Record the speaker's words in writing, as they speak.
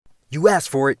You asked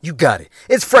for it, you got it.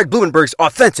 It's Fred Blumenberg's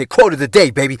authentic quote of the day,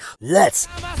 baby. Let's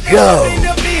go.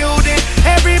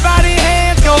 Everybody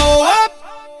hands go up.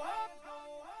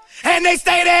 And they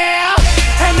stay there.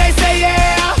 And they say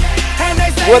yeah. And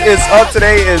they say What is up?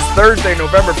 Today is Thursday,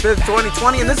 November 5th,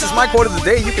 2020, and this is my quote of the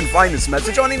day. You can find this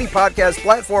message on any podcast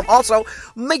platform. Also,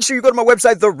 make sure you go to my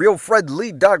website,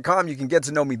 therealfredlee.com. You can get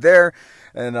to know me there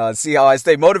and see how I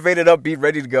stay motivated, upbeat,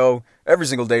 ready to go every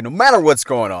single day, no matter what's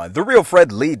going on.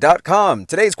 Therealfredlee.com.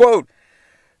 Today's quote,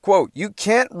 you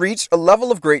can't reach a level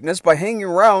of greatness by hanging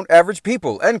around average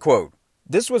people, end quote.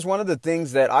 This was one of the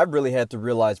things that I really had to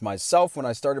realize myself when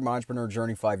I started my entrepreneur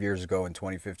journey 5 years ago in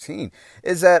 2015,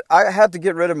 is that I had to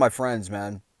get rid of my friends,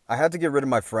 man. I had to get rid of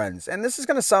my friends. And this is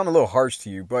going to sound a little harsh to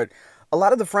you, but a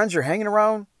lot of the friends you're hanging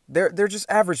around, they're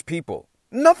just average people.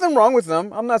 Nothing wrong with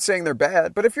them. I'm not saying they're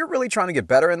bad, but if you're really trying to get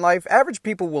better in life, average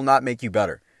people will not make you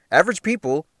better. Average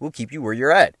people will keep you where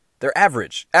you're at. They're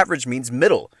average. Average means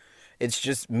middle. It's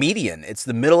just median. It's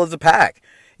the middle of the pack.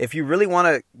 If you really want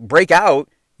to break out,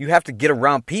 you have to get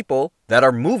around people that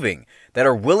are moving, that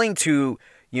are willing to,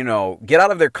 get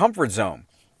out of their comfort zone.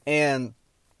 And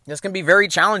this can be very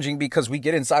challenging because we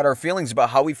get inside our feelings about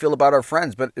how we feel about our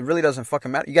friends, but it really doesn't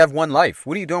fucking matter. You have one life.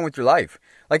 What are you doing with your life?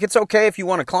 Like, it's okay if you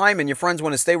want to climb and your friends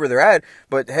want to stay where they're at,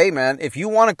 but hey, man, if you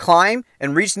want to climb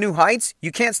and reach new heights,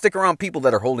 you can't stick around people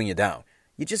that are holding you down.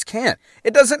 You just can't.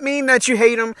 It doesn't mean that you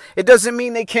hate them. It doesn't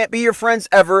mean they can't be your friends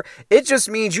ever. It just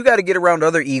means you got to get around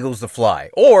other eagles to fly.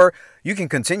 Or you can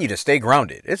continue to stay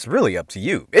grounded. It's really up to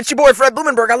you. It's your boy, Fred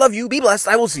Blumenberg. I love you. Be blessed.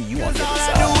 I will see you on the other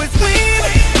side.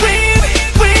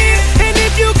 And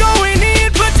if you go